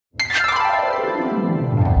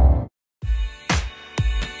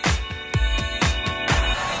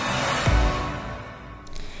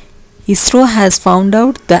ISRO has found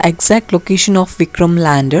out the exact location of Vikram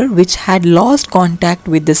lander, which had lost contact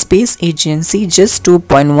with the space agency just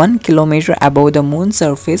 2.1 km above the moon's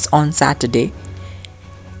surface on Saturday.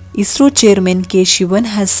 ISRO chairman K. Shivan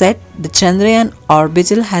has said the Chandrayaan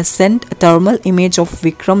orbital has sent a thermal image of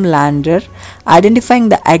Vikram lander identifying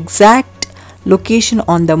the exact location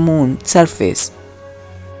on the moon surface.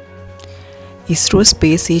 ISRO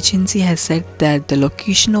space agency has said that the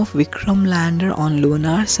location of Vikram lander on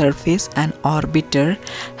lunar surface and orbiter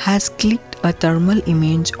has clicked a thermal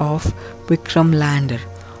image of Vikram lander,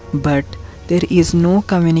 but there is no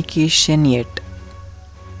communication yet.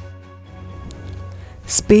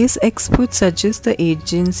 Space experts suggest the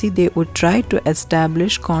agency they would try to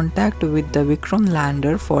establish contact with the Vikram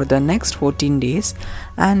lander for the next 14 days,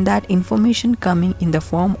 and that information coming in the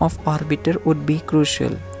form of orbiter would be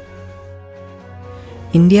crucial.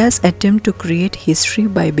 India's attempt to create history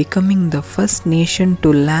by becoming the first nation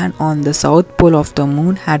to land on the south pole of the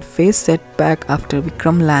moon had faced setback after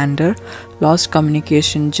Vikram lander lost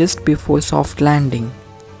communication just before soft landing.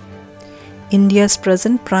 India's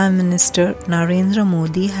present Prime Minister Narendra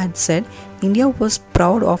Modi had said India was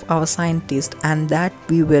proud of our scientists and that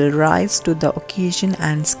we will rise to the occasion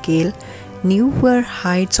and scale newer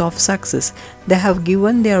heights of success. They have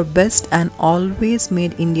given their best and always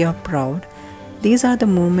made India proud. These are the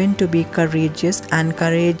moments to be courageous, and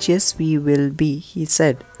courageous we will be, he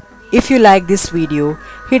said. If you like this video,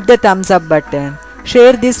 hit the thumbs up button,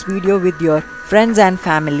 share this video with your friends and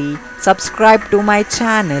family, subscribe to my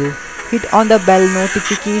channel, hit on the bell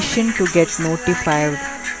notification to get notified.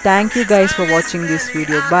 Thank you guys for watching this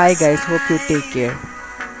video. Bye guys, hope you take care.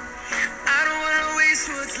 I don't wanna waste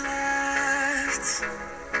what's left.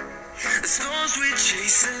 The storms we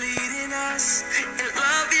chase are leading